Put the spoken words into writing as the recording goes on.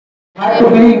Hard to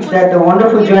believe that the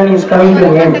wonderful journey is coming to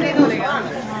an end.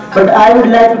 But I would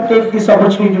like to take this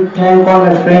opportunity to thank all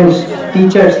my friends,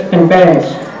 teachers, and parents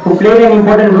who played an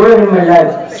important role in my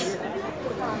life.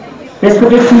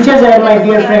 Respected teachers and my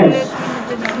dear friends,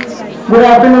 good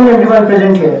afternoon everyone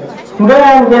present here. Today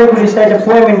I am going to recite a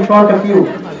poem in front of you,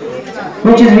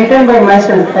 which is written by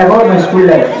myself about my school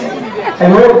life. I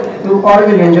hope you all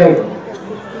will enjoy it.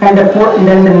 And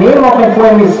then the name of my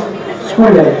poem is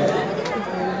School Life.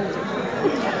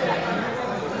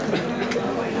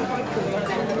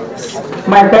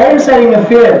 My parents are in a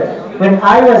fear when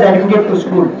I was admitted to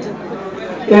school.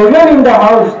 Everyone in the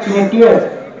house in a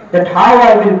tear that how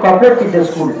I will cooperate with the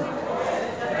school.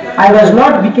 I was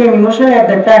not became emotional at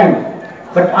that time,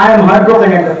 but I am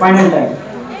heartbroken at the final time.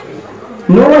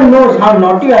 No one knows how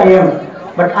naughty I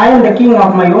am, but I am the king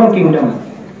of my own kingdom.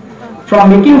 From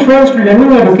making friends to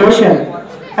learning education,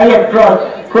 I had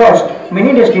crossed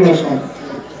many destinations.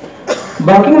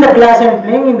 Bunking the class and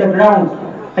playing in the ground,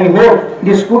 I hope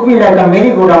this could be like a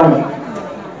merry-go-round.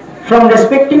 From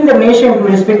respecting the nation to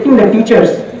respecting the teachers,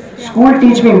 school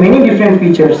teach me many different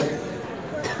features.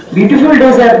 Beautiful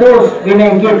days are those when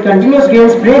I get continuous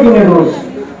games played in a rows.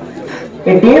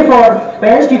 A day for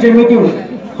parents-teacher meeting,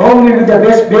 home will be the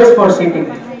best place for sitting.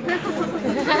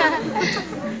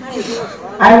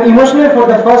 I am emotional for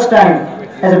the first time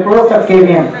as a product of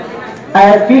KVM. I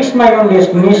have fixed my own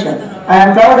destination. I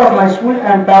am proud of my school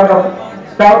and proud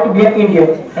to be an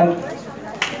Indian. Thank you.